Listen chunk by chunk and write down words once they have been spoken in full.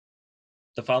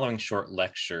The following short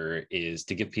lecture is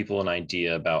to give people an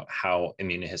idea about how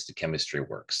immunohistochemistry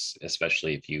works,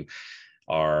 especially if you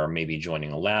are maybe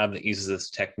joining a lab that uses this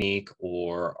technique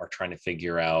or are trying to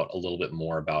figure out a little bit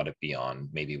more about it beyond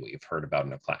maybe what you've heard about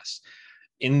in a class.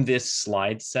 In this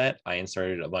slide set, I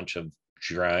inserted a bunch of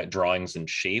drawings and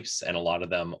shapes, and a lot of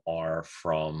them are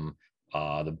from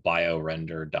the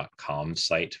biorender.com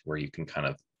site, where you can kind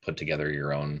of put together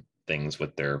your own things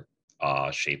with their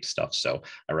shape stuff. So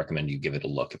I recommend you give it a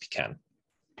look if you can.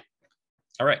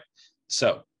 All right,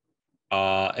 so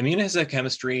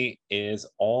immunohistochemistry is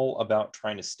all about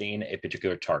trying to stain a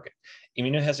particular target.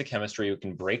 Immunohistochemistry we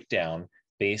can break down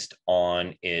based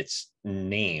on its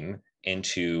name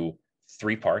into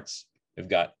three parts. We've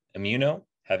got immuno,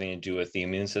 having to do with the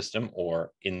immune system, or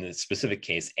in the specific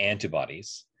case,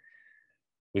 antibodies.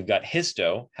 We've got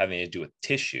histo, having to do with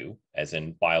tissue, as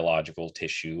in biological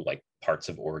tissue, like parts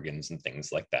of organs and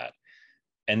things like that.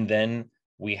 And then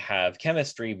we have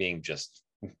chemistry, being just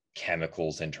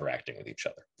chemicals interacting with each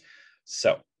other.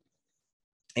 So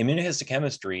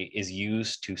immunohistochemistry is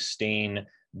used to stain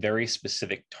very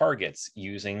specific targets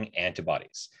using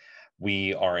antibodies.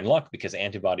 We are in luck because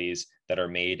antibodies that are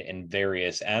made in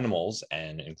various animals,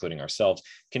 and including ourselves,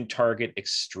 can target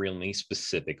extremely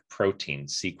specific protein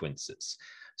sequences.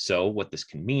 So what this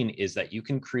can mean is that you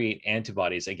can create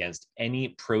antibodies against any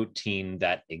protein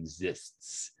that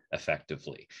exists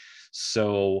effectively.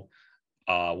 So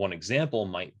one example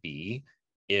might be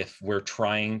if we're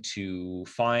trying to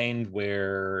find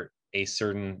where a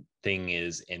certain thing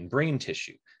is in brain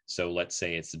tissue. So let's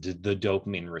say it's the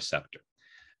dopamine receptor.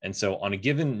 And so on a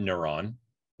given neuron,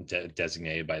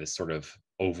 designated by this sort of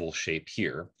oval shape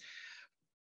here,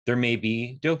 there may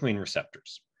be dopamine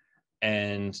receptors.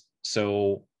 And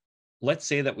so let's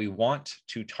say that we want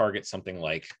to target something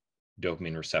like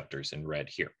dopamine receptors in red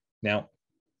here. Now,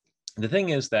 the thing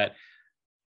is that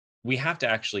we have to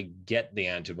actually get the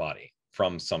antibody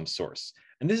from some source.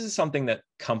 And this is something that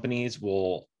companies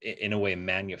will, in a way,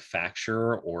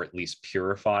 manufacture or at least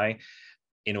purify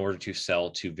in order to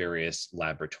sell to various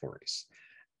laboratories.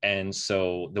 And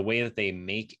so the way that they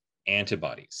make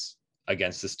antibodies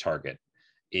against this target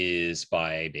is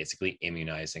by basically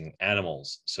immunizing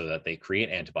animals so that they create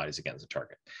antibodies against the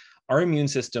target. Our immune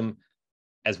system,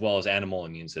 as well as animal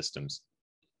immune systems,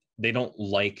 they don't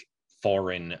like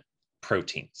foreign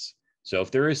proteins. So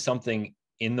if there is something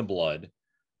in the blood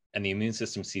and the immune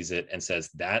system sees it and says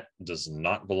that does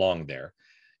not belong there,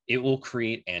 it will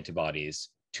create antibodies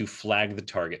to flag the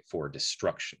target for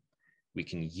destruction. We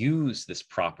can use this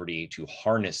property to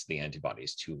harness the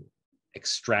antibodies, to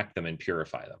extract them and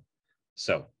purify them.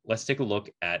 So let's take a look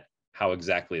at how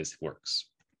exactly this works.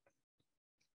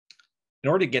 In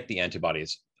order to get the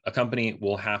antibodies, a company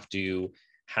will have to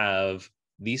have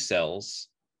these cells,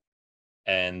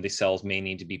 and the cells may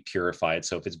need to be purified.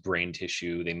 So if it's brain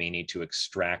tissue, they may need to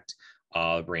extract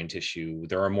brain tissue.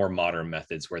 There are more modern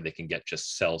methods where they can get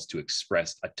just cells to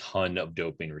express a ton of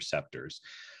dopamine receptors.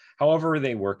 However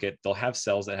they work it, they'll have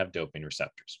cells that have dopamine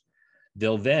receptors.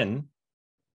 They'll then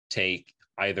take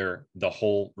either the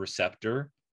whole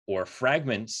receptor or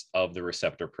fragments of the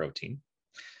receptor protein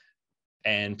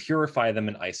and purify them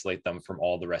and isolate them from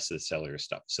all the rest of the cellular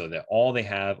stuff, so that all they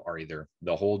have are either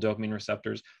the whole dopamine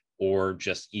receptors or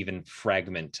just even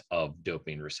fragment of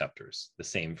dopamine receptors, the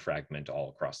same fragment all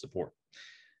across the board.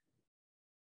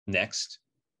 Next,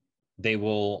 they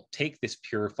will take this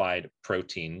purified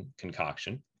protein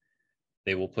concoction,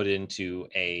 they will put it into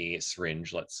a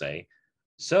syringe, let's say,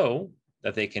 so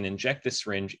that they can inject the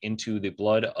syringe into the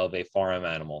blood of a farm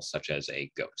animal, such as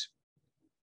a goat.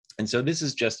 And so this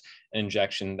is just an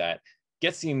injection that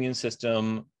gets the immune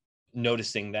system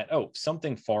noticing that, oh,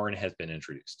 something foreign has been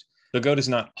introduced. The goat is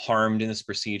not harmed in this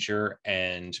procedure,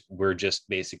 and we're just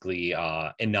basically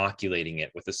inoculating it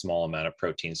with a small amount of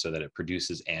protein so that it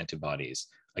produces antibodies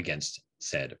against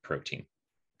said protein.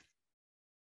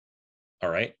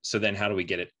 All right, so then how do we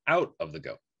get it out of the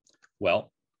goat?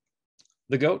 Well,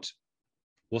 the goat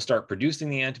will start producing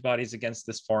the antibodies against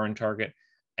this foreign target,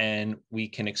 and we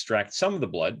can extract some of the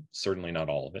blood, certainly not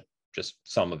all of it, just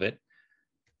some of it.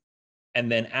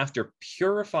 And then after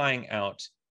purifying out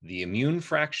the immune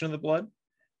fraction of the blood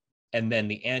and then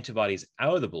the antibodies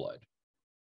out of the blood,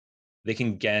 they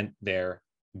can get their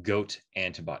goat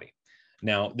antibody.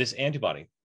 Now, this antibody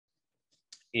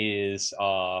is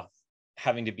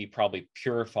having to be probably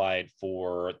purified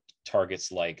for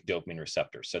targets like dopamine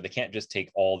receptors. So they can't just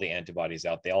take all the antibodies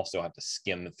out. They also have to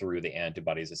skim through the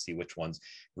antibodies to see which ones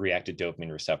react to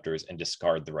dopamine receptors and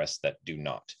discard the rest that do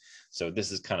not. So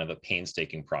this is kind of a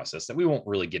painstaking process that we won't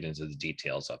really get into the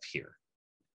details of here.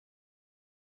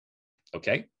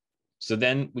 Okay, So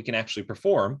then we can actually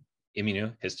perform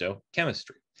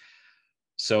immunohistochemistry.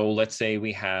 So let's say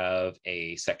we have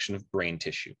a section of brain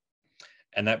tissue,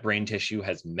 and that brain tissue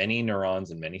has many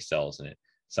neurons and many cells in it.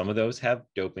 Some of those have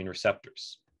dopamine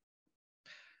receptors.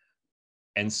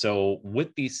 And so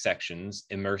with these sections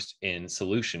immersed in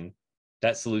solution,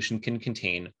 that solution can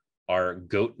contain our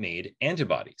goat-made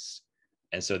antibodies.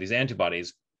 And so these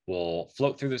antibodies will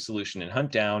float through the solution and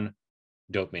hunt down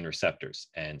dopamine receptors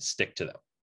and stick to them.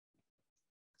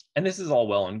 And this is all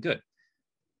well and good.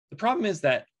 The problem is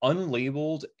that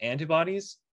unlabeled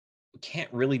antibodies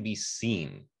can't really be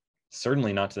seen,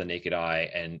 certainly not to the naked eye.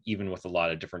 And even with a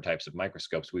lot of different types of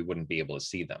microscopes, we wouldn't be able to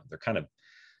see them. They're kind of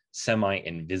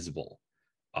semi-invisible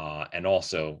and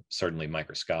also certainly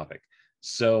microscopic.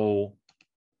 So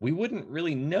we wouldn't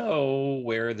really know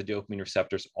where the dopamine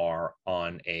receptors are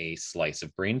on a slice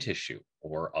of brain tissue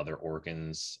or other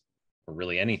organs or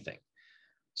really anything.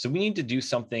 So we need to do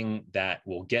something that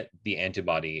will get the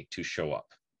antibody to show up,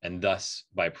 and thus,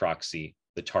 by proxy,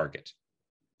 the target.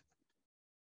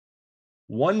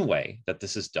 One way that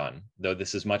this is done, though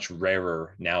this is much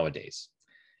rarer nowadays,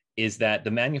 is that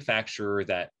the manufacturer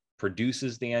that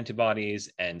produces the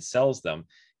antibodies and sells them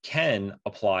can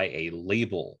apply a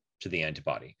label to the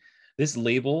antibody. This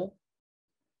label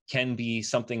can be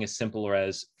something as simple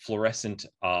as fluorescent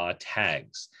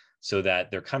tags, so that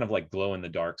they're kind of like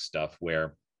glow-in-the-dark stuff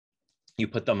where you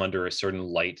put them under a certain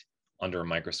light under a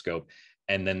microscope,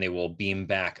 and then they will beam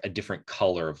back a different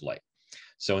color of light.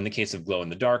 So in the case of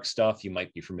glow-in-the-dark stuff, you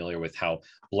might be familiar with how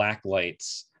black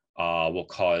lights will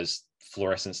cause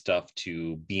fluorescent stuff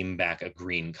to beam back a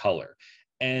green color.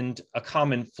 And a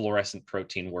common fluorescent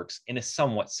protein works in a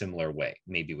somewhat similar way,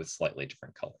 maybe with slightly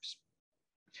different colors.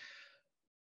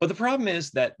 But the problem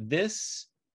is that this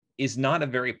is not a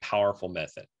very powerful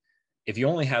method. If you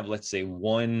only have, let's say,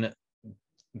 one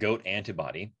goat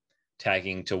antibody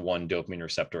tagging to one dopamine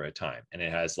receptor at a time, and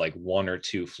it has like one or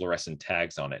two fluorescent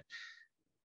tags on it,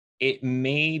 it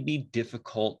may be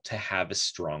difficult to have a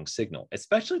strong signal,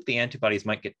 especially if the antibodies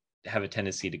might have a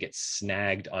tendency to get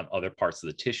snagged on other parts of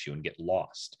the tissue and get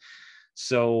lost.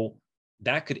 So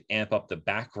that could amp up the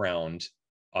background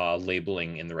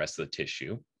labeling in the rest of the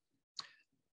tissue.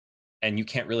 And you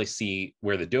can't really see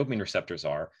where the dopamine receptors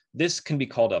are. This can be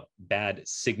called a bad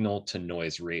signal to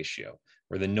noise ratio,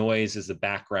 where the noise is the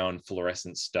background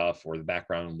fluorescent stuff or the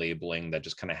background labeling that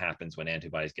just kind of happens when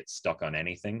antibodies get stuck on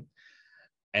anything.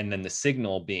 And then the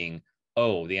signal being,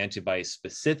 oh, the antibody is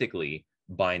specifically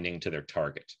binding to their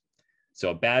target. So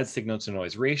a bad signal to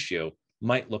noise ratio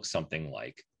might look something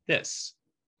like this.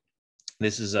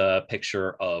 This is a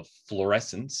picture of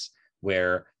fluorescence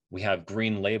where we have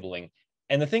green labeling.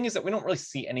 And the thing is that we don't really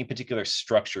see any particular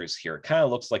structures here. It kind of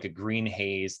looks like a green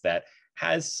haze that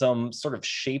has some sort of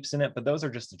shapes in it, but those are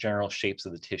just the general shapes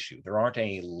of the tissue. There aren't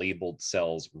any labeled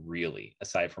cells really,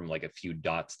 aside from like a few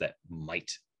dots that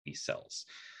might be cells.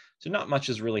 So not much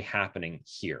is really happening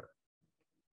here.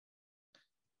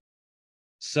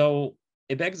 So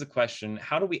it begs the question,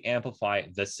 how do we amplify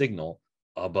the signal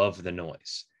above the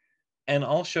noise? And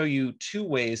I'll show you two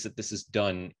ways that this is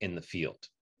done in the field.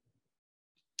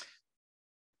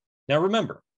 Now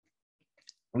remember,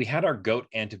 we had our goat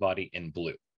antibody in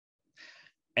blue.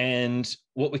 And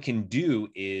what we can do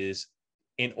is,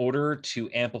 in order to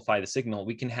amplify the signal,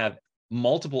 we can have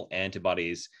multiple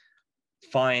antibodies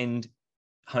find,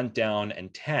 hunt down,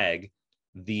 and tag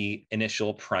the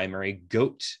initial primary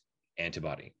goat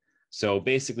antibody. So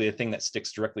basically, the thing that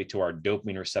sticks directly to our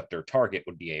dopamine receptor target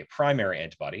would be a primary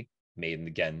antibody, made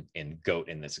again in goat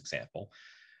in this example.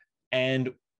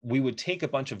 And we would take a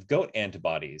bunch of goat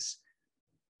antibodies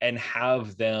and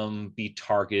have them be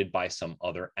targeted by some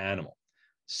other animal.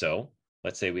 So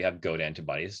let's say we have goat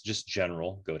antibodies, just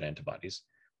general goat antibodies.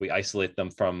 We isolate them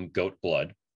from goat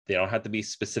blood. They don't have to be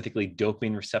specifically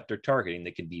dopamine receptor targeting.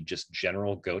 They can be just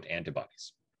general goat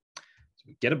antibodies. So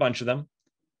we get a bunch of them,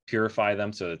 purify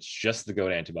them so it's just the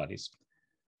goat antibodies.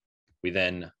 We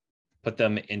then put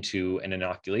them into an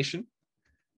inoculation,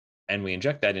 and we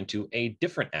inject that into a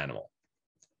different animal.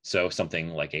 So something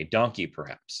like a donkey,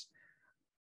 perhaps.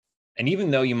 And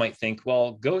even though you might think,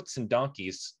 well, goats and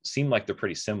donkeys seem like they're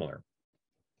pretty similar,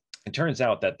 it turns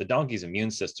out that the donkey's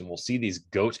immune system will see these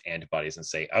goat antibodies and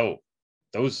say, oh,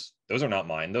 those are not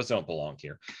mine. Those don't belong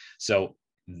here. So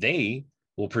they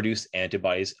will produce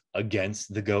antibodies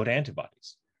against the goat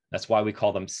antibodies. That's why we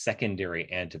call them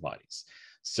secondary antibodies.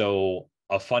 So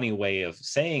a funny way of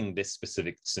saying this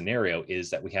specific scenario is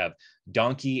that we have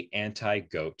donkey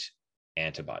anti-goat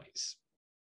antibodies.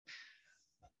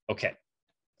 Okay,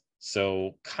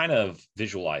 so kind of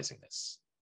visualizing this.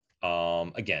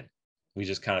 Again, we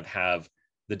just kind of have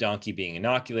the donkey being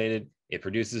inoculated, it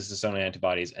produces its own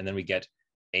antibodies, and then we get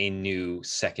a new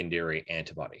secondary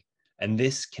antibody. And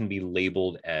this can be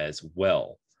labeled as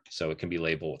well. So it can be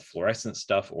labeled with fluorescent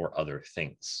stuff or other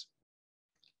things.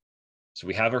 So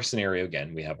we have our scenario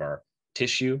again. We have our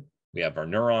tissue, we have our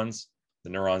neurons. The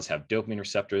neurons have dopamine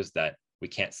receptors that we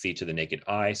can't see to the naked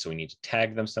eye, so we need to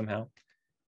tag them somehow.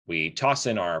 We toss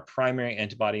in our primary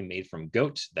antibody made from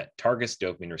goat that targets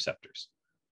dopamine receptors.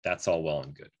 That's all well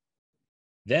and good.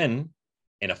 Then,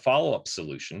 in a follow-up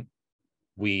solution,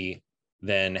 we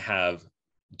then have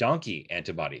donkey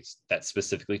antibodies that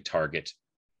specifically target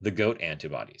the goat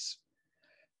antibodies.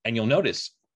 And you'll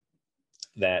notice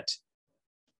that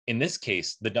in this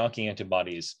case, the donkey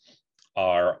antibodies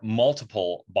are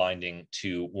multiple binding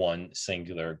to one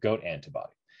singular goat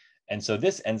antibody. And so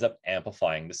this ends up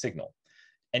amplifying the signal.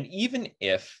 And even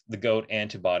if the goat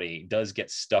antibody does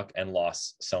get stuck and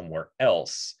lost somewhere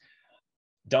else,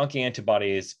 donkey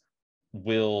antibodies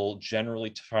will generally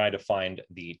try to find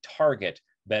the target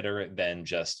better than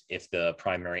just if the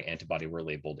primary antibody were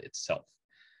labeled itself.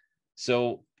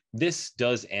 So this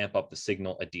does amp up the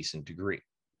signal a decent degree.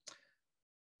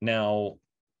 Now,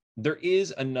 there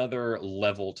is another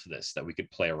level to this that we could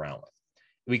play around with.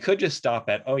 We could just stop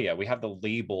at, oh yeah, we have the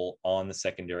label on the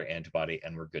secondary antibody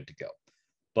and we're good to go.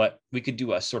 But we could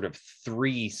do a sort of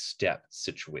 3-step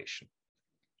situation.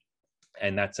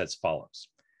 And that's as follows.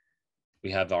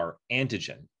 We have our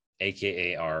antigen,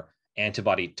 AKA our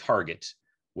antibody target,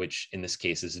 which in this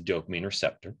case is a dopamine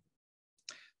receptor.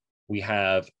 We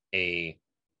have a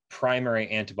primary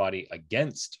antibody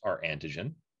against our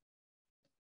antigen.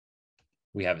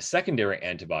 We have a secondary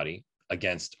antibody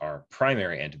against our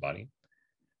primary antibody.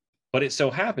 But it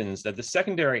so happens that the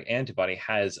secondary antibody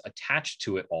has attached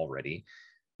to it already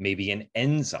maybe an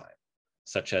enzyme,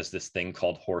 such as this thing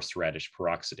called horseradish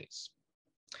peroxidase.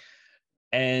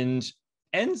 And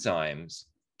enzymes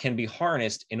can be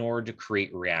harnessed in order to create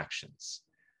reactions.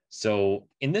 So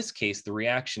in this case, the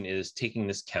reaction is taking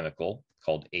this chemical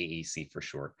called AEC for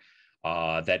short,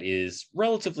 that is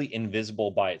relatively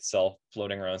invisible by itself,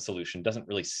 floating around in solution, doesn't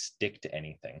really stick to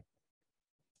anything.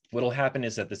 What will happen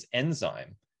is that this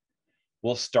enzyme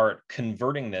will start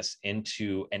converting this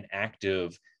into an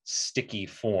active sticky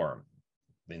form.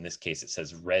 In this case, it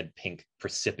says red-pink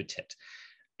precipitate.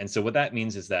 And so what that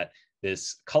means is that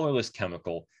this colorless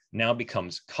chemical now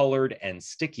becomes colored and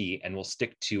sticky and will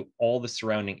stick to all the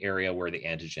surrounding area where the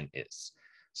antigen is.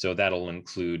 So that'll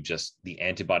include just the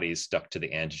antibodies stuck to the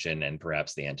antigen and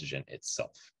perhaps the antigen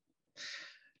itself.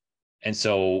 And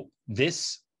so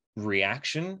this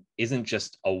reaction isn't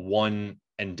just a one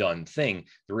and done thing.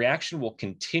 The reaction will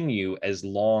continue as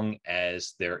long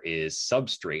as there is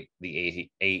substrate, the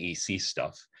AEC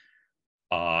stuff,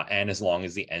 and as long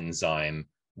as the enzyme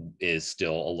is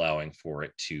still allowing for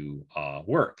it to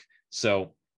work.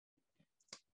 So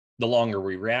the longer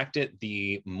we react it,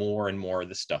 the more and more of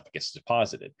the stuff gets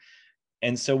deposited.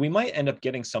 And so we might end up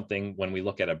getting something when we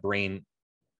look at a brain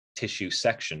tissue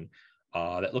section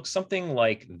that looks something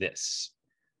like this.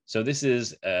 So this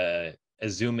is a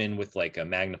zoom in with like a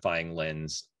magnifying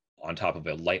lens on top of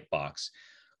a light box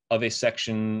of a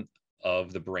section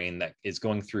of the brain that is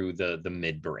going through the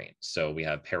midbrain. So we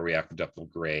have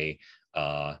periaqueductal gray,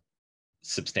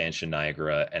 substantia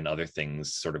nigra, and other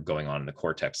things sort of going on in the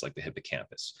cortex like the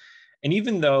hippocampus. And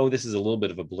even though this is a little bit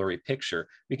of a blurry picture,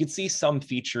 we can see some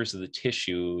features of the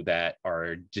tissue that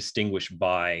are distinguished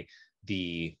by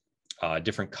the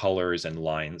different colors and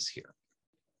lines here.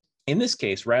 In this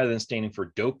case, rather than staining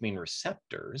for dopamine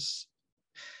receptors,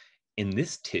 in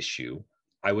this tissue,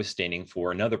 I was staining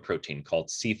for another protein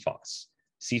called c-Fos.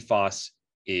 c-Fos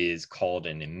is called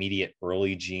an immediate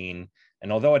early gene.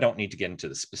 And although I don't need to get into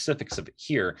the specifics of it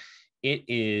here, it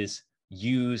is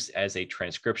used as a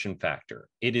transcription factor.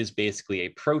 It is basically a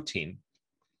protein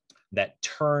that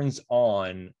turns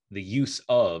on the use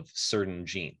of certain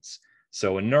genes.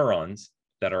 So in neurons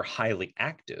that are highly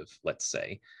active, let's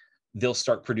say, they'll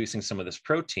start producing some of this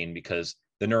protein because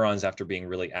the neurons, after being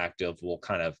really active, will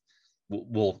kind of,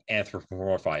 we'll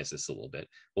anthropomorphize this a little bit.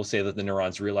 We'll say that the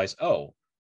neurons realize, oh,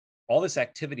 all this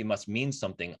activity must mean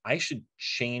something. I should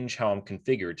change how I'm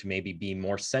configured to maybe be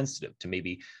more sensitive, to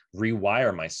maybe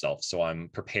rewire myself so I'm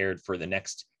prepared for the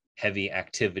next heavy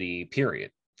activity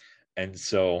period. And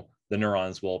so the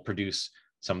neurons will produce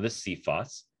some of this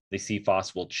c-Fos. The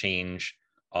c-Fos will change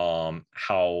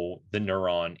how the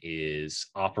neuron is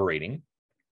operating.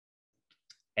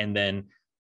 And then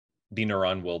the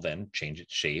neuron will then change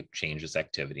its shape, change its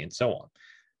activity, and so on.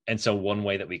 And so one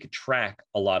way that we could track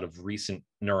a lot of recent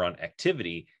neuron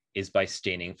activity is by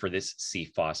staining for this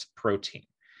c-Fos protein.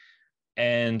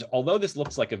 And although this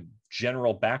looks like a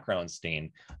general background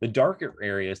stain, the darker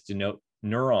areas denote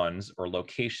neurons or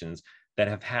locations that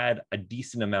have had a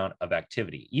decent amount of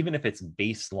activity, even if it's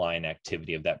baseline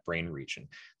activity of that brain region.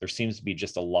 There seems to be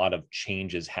just a lot of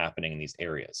changes happening in these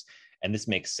areas. And this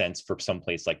makes sense for some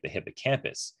place like the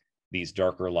hippocampus, these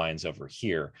darker lines over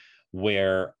here,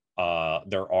 where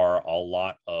there are a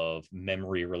lot of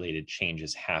memory-related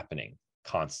changes happening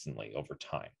constantly over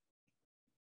time.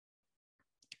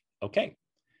 Okay.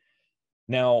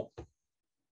 Now,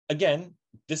 again,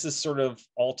 this is sort of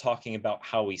all talking about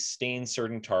how we stain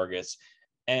certain targets,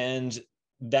 and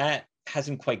that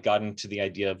hasn't quite gotten to the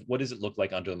idea of what does it look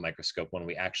like under the microscope when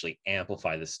we actually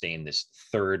amplify the stain this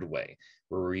third way,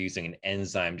 where we're using an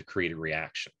enzyme to create a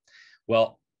reaction.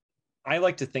 Well, I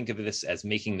like to think of this as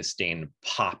making the stain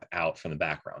pop out from the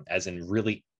background, as in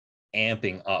really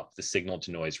amping up the signal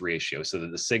to noise ratio so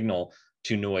that the signal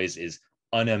to noise is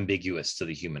unambiguous to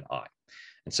the human eye.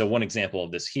 And so one example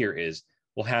of this here is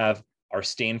we'll have our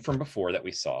stain from before that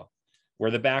we saw,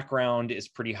 where the background is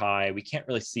pretty high. We can't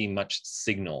really see much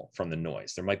signal from the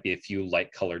noise. There might be a few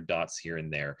light colored dots here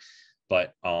and there,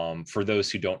 but for those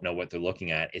who don't know what they're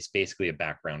looking at, it's basically a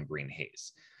background green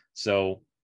haze. So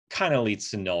kind of leads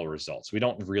to null results. We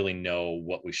don't really know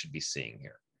what we should be seeing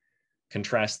here.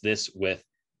 Contrast this with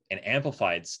an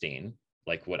amplified stain,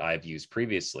 like what I've used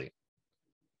previously,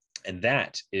 and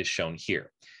that is shown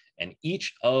here. And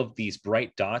each of these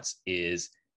bright dots is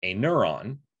a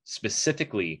neuron,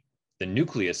 specifically the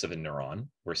nucleus of a neuron,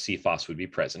 where c-Fos would be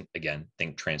present. Again,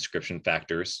 think transcription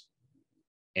factors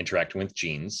interacting with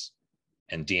genes,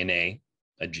 and DNA,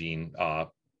 a gene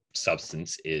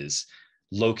substance, is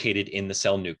located in the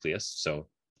cell nucleus. So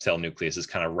cell nucleus is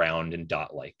kind of round and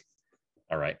dot-like.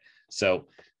 All right. So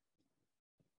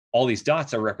all these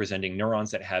dots are representing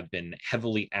neurons that have been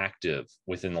heavily active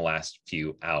within the last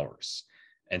few hours.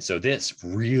 And so this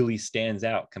really stands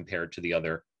out compared to the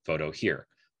other photo here,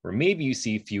 where maybe you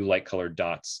see a few light colored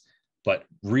dots, but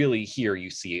really here you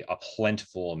see a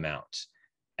plentiful amount.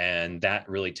 And that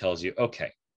really tells you,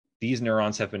 okay, these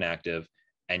neurons have been active,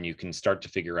 and you can start to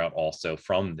figure out also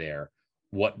from there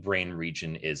what brain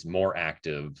region is more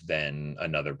active than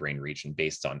another brain region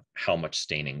based on how much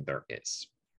staining there is.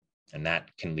 And that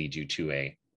can lead you to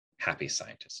a happy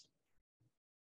scientist.